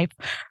degree in life.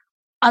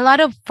 A lot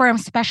of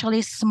firms,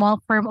 especially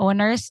small firm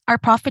owners, are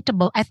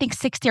profitable. I think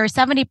 60 or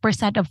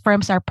 70% of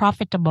firms are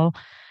profitable.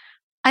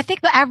 I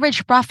think the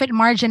average profit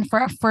margin for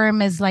a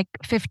firm is like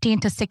 15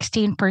 to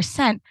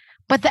 16%.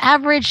 But the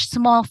average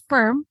small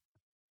firm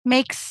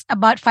makes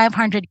about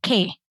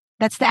 500K.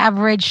 That's the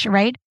average,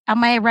 right?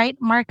 Am I right,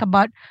 Mark?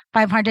 About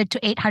 500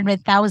 to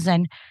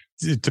 800,000.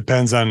 It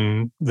depends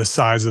on the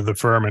size of the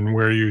firm and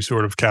where you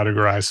sort of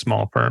categorize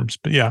small firms.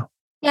 But yeah.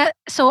 Yeah.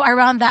 So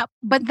around that.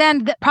 But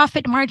then the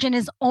profit margin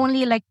is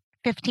only like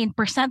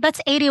 15%.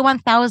 That's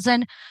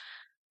 81,000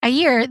 a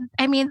year.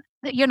 I mean,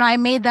 I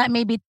made that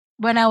maybe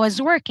when I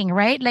was working,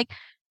 right? Like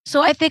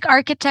So I think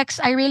architects,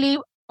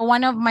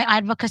 one of my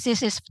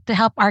advocacies is to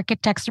help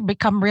architects to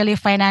become really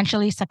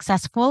financially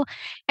successful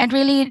and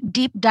really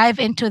deep dive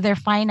into their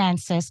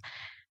finances.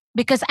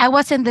 Because I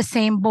was in the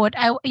same boat.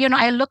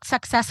 I looked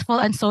successful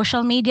on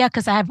social media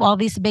because I have all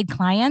these big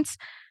clients,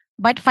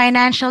 but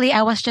financially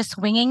I was just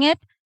winging it.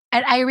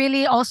 And I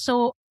really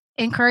also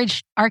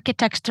encourage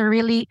architects to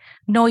really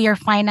know your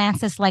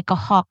finances like a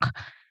hawk,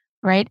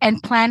 right?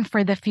 And plan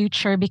for the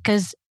future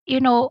because,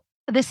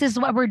 this is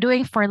what we're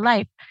doing for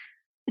life.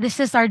 This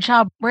is our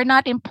job. We're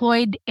not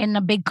employed in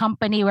a big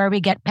company where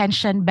we get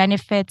pension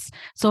benefits,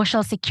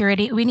 social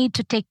security. We need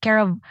to take care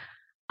of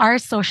our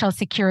social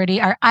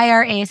security, our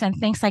IRAs, and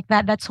things like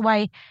that. That's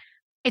why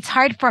it's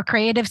hard for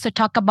creatives to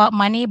talk about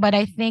money, but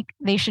I think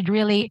they should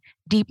really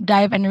deep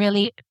dive and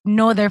really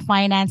know their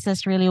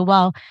finances really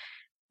well.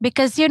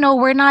 Because,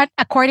 we're not,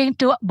 according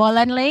to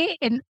Bolanle,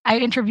 I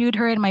interviewed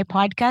her in my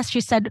podcast.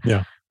 She said,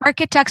 Yeah.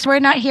 Architects, we're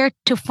not here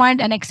to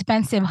fund an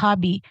expensive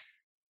hobby,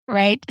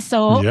 right?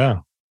 So Yeah.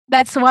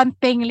 that's one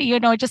thing,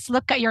 just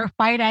look at your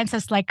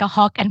finances like a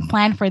hawk and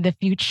plan for the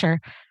future.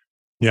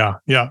 Yeah.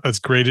 Yeah. That's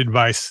great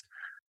advice.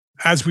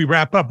 As we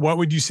wrap up, what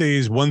would you say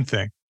is one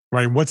thing,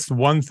 right? What's the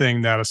one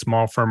thing that a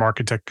small firm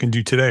architect can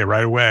do today,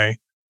 right away,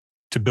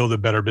 to build a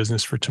better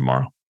business for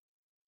tomorrow?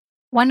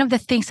 One of the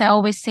things I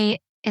always say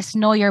is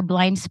know your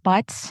blind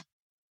spots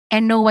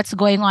and know what's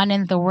going on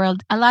in the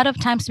world. A lot of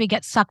times we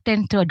get sucked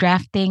into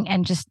drafting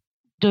and just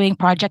doing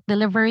project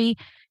delivery,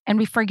 and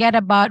we forget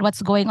about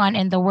what's going on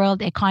in the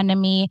world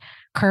economy,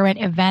 current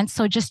events.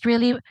 So just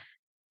really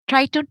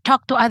try to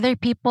talk to other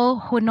people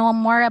who know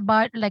more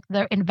about like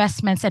their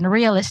investments and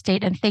real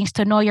estate and things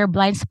to know your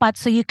blind spots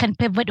so you can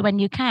pivot when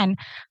you can.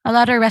 A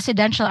lot of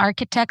residential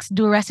architects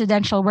do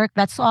residential work,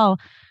 that's all.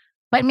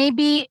 But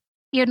maybe,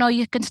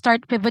 you can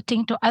start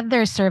pivoting to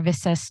other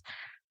services,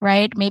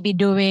 right? Maybe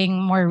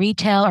doing more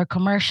retail or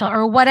commercial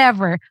or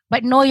whatever,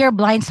 but know your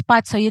blind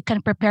spots so you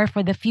can prepare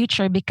for the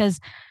future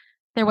because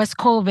there was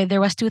COVID, there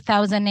was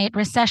 2008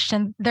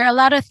 recession. There are a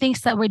lot of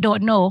things that we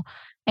don't know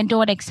and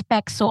don't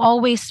expect. So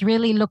always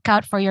really look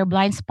out for your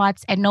blind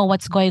spots and know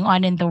what's going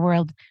on in the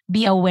world.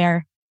 Be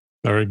aware.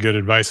 Very good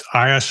advice.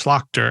 Aya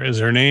Shlachter is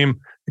her name.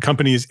 The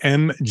company is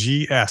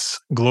MGS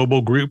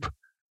Global Group.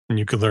 And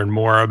you can learn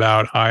more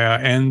about Aya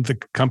and the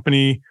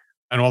company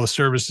and all the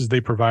services they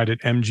provide at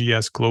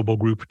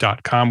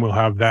mgsglobalgroup.com. We'll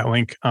have that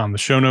link on the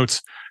show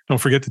notes. Don't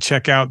forget to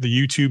check out the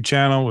YouTube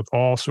channel with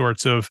all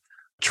sorts of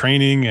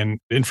training and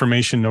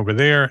information over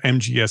there.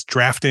 MGS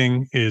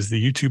Drafting is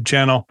the YouTube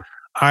channel.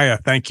 Aya,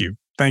 thank you.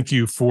 Thank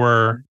you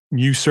for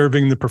you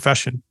serving the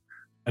profession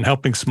and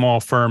helping small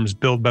firms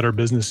build better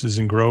businesses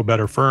and grow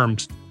better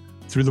firms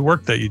through the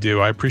work that you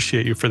do. I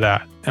appreciate you for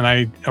that. And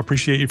I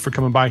appreciate you for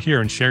coming by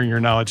here and sharing your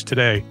knowledge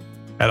today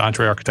at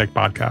Entre Architect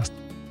Podcast.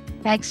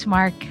 Thanks,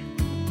 Mark.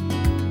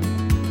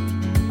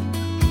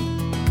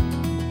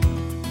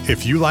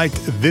 If you liked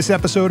this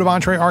episode of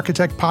Entre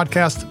Architect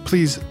Podcast,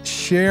 please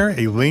share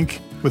a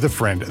link with a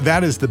friend.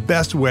 That is the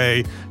best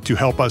way to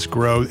help us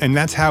grow. And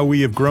that's how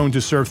we have grown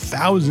to serve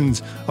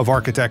thousands of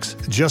architects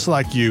just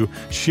like you.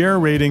 Share a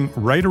rating,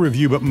 write a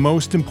review, but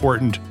most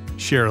important,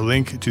 share a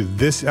link to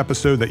this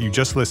episode that you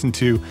just listened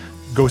to.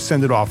 Go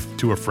send it off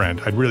to a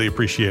friend. I'd really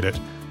appreciate it.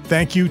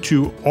 Thank you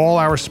to all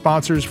our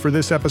sponsors for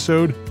this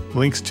episode.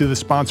 Links to the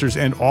sponsors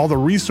and all the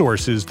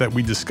resources that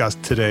we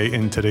discussed today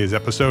in today's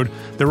episode,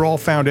 they're all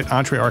found at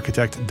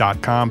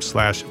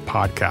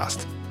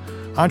entrearchitect.com/podcast.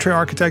 Entre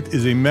Architect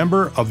is a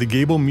member of the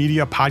Gable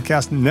Media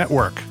Podcast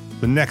Network,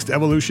 the next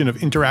evolution of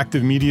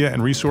interactive media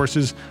and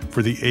resources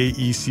for the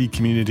AEC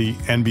community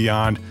and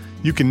beyond.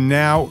 You can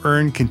now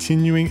earn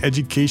continuing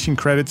education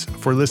credits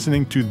for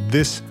listening to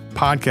this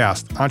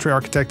podcast. Entre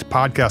Architect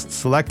Podcast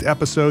select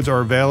episodes are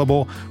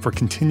available for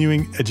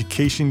continuing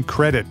education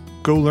credit.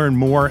 Go learn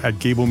more at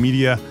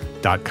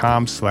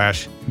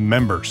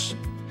gablemedia.com/members.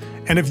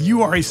 And if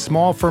you are a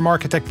small firm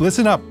architect,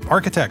 listen up,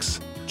 architects.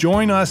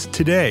 Join us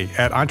today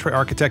at Entre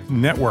Architect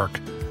Network,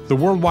 the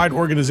worldwide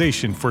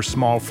organization for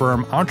small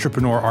firm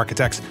entrepreneur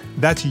architects.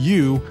 That's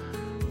you,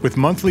 with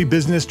monthly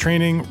business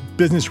training,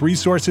 business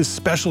resources,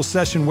 special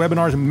session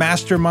webinars,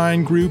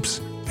 mastermind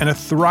groups, and a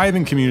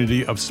thriving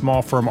community of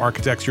small firm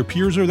architects. Your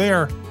peers are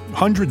there.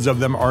 Hundreds of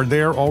them are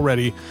there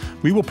already.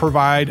 We will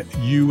provide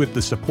you with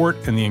the support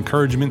and the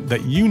encouragement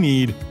that you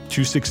need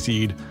to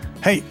succeed.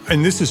 Hey,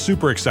 and this is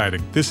super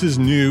exciting. This is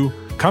new,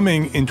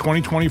 coming in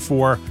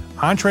 2024.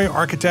 Entre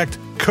Architect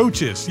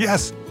Coaches.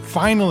 Yes,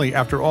 finally,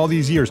 after all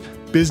these years,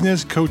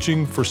 business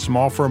coaching for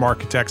small firm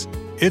architects.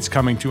 It's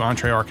coming to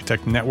Entre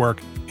Architect Network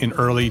in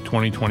early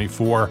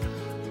 2024.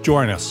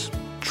 Join us.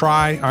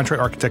 Try Entre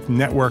Architect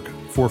Network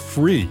for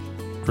free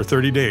for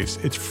 30 days.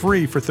 It's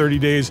free for 30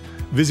 days.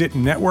 Visit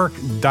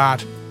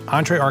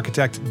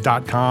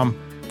network.entrearchitect.com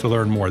to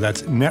learn more.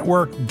 That's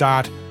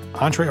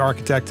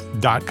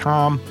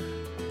network.entrearchitect.com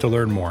to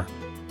learn more.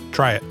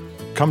 Try it.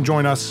 Come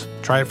join us.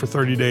 Try it for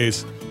 30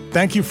 days.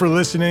 Thank you for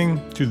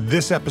listening to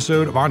this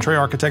episode of Entre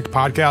Architect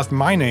Podcast.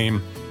 My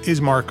name is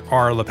Mark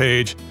R.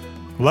 LePage.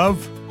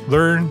 Love,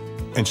 learn,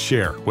 and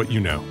share what you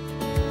know.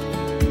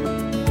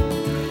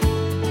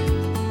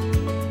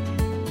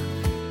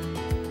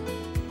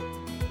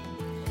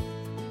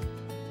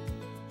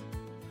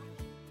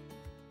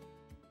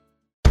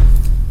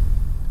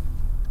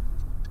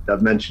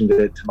 I've mentioned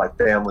it to my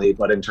family,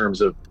 but in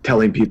terms of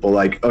telling people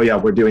like, oh yeah,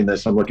 we're doing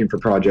this, I'm looking for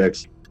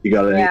projects, you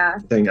got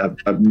anything?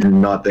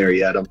 I'm not there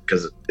yet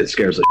because it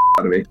scares the shit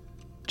out of me.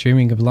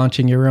 Dreaming of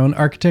launching your own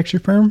architecture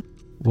firm?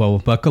 Well,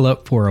 buckle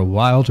up for a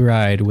wild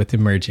ride with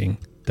Emerging,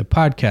 the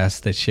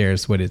podcast that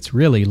shares what it's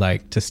really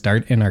like to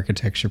start an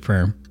architecture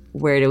firm.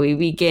 Where do we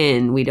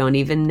begin? We don't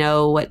even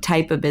know what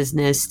type of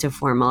business to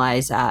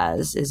formalize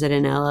as. Is it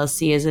an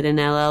LLC? Is it an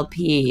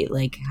LLP?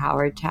 Like, how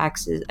are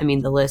taxes? I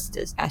mean, the list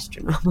is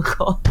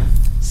astronomical.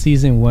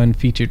 Season 1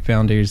 featured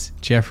founders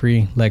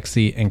Jeffrey,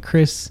 Lexi, and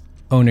Chris,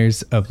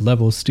 owners of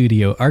Level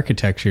Studio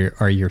Architecture,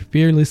 are your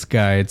fearless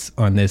guides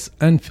on this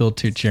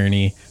unfiltered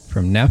journey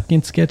from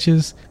napkin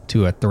sketches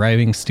to a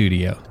thriving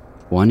studio.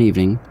 One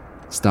evening,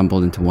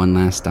 stumbled into one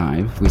last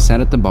dive, we sat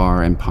at the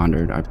bar and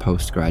pondered our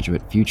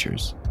postgraduate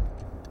futures.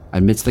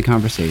 Amidst the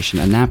conversation,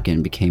 a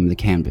napkin became the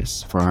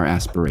canvas for our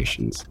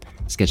aspirations,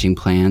 sketching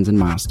plans and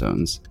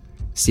milestones,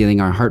 sealing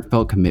our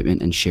heartfelt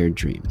commitment and shared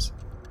dreams.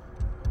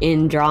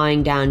 In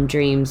drawing down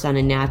dreams on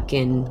a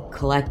napkin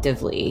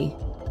collectively,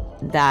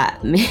 that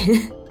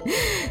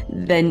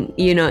then,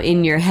 you know,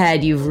 in your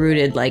head, you've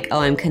rooted like, oh,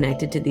 I'm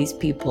connected to these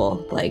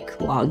people, like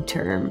long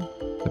term.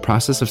 The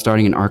process of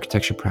starting an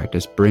architecture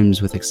practice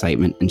brims with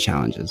excitement and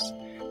challenges,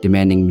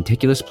 demanding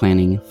meticulous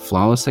planning,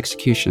 flawless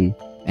execution,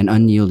 and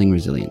unyielding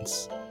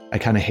resilience. I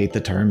kind of hate the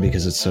term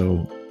because it's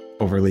so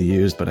overly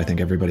used, but I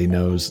think everybody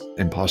knows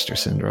imposter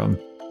syndrome.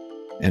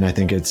 And I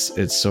think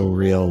it's so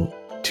real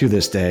to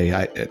this day.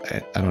 I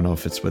don't know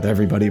if it's with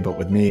everybody, but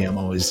with me, I'm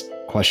always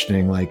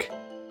questioning like,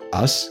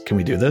 us? Can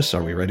we do this?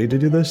 Are we ready to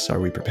do this? Are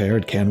we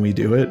prepared? Can we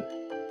do it?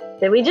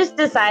 Did we just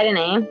decide a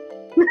name?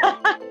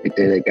 We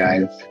did it,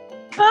 guys.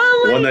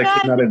 Oh my One that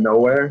God. came out of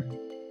nowhere.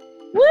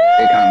 Woo!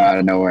 It came out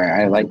of nowhere.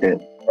 I liked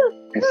it.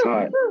 I saw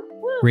it.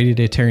 Ready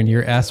to turn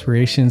your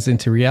aspirations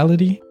into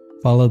reality?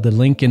 Follow the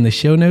link in the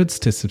show notes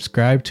to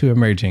subscribe to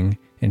Emerging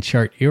and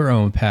chart your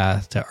own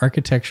path to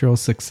architectural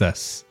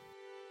success.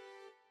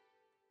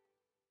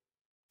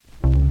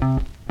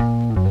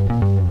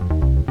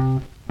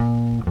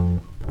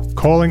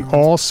 Calling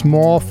all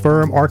small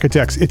firm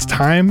architects. It's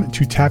time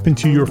to tap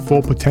into your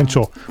full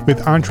potential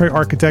with Entree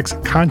Architects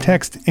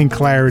Context and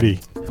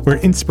Clarity, where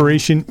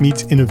inspiration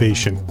meets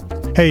innovation.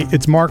 Hey,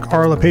 it's Mark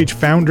R. LePage,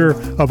 founder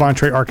of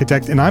Entree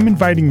Architect, and I'm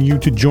inviting you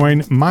to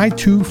join my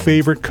two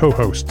favorite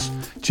co-hosts,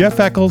 Jeff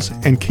Eccles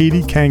and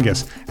Katie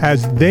Kangas,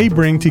 as they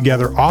bring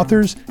together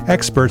authors,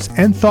 experts,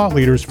 and thought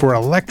leaders for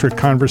electric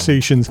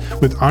conversations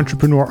with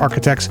entrepreneur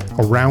architects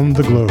around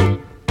the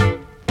globe.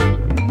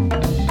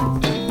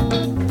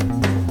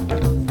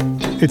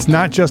 It's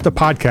not just a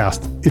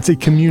podcast, it's a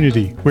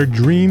community where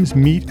dreams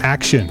meet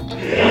action.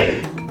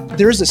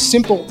 There's a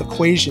simple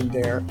equation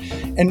there.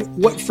 And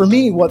what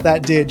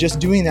that did, just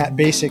doing that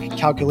basic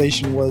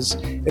calculation, was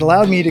it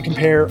allowed me to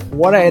compare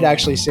what I had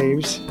actually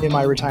saved in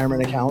my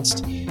retirement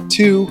accounts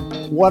to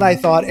what I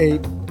thought a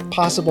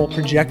possible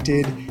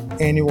projected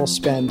annual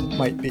spend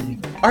might be.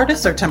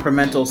 Artists are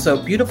temperamental,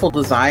 so beautiful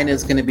design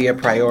is going to be a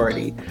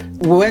priority.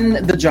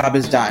 When the job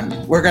is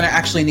done, we're going to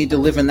actually need to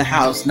live in the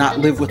house, not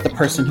live with the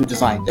person who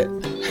designed it.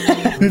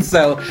 And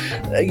so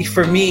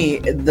for me,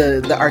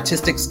 the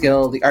artistic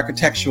skill, the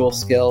architectural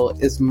skill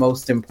is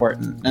most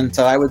important. And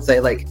so I would say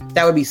like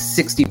that would be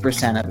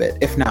 60% of it,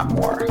 if not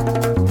more.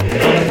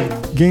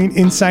 Gain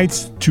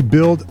insights to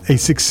build a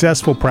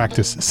successful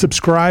practice.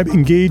 Subscribe,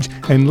 engage,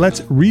 and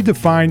let's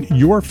redefine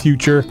your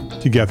future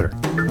together.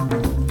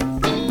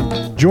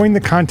 Join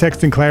the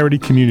Context and Clarity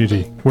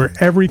community, where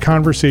every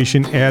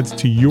conversation adds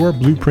to your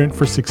blueprint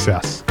for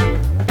success.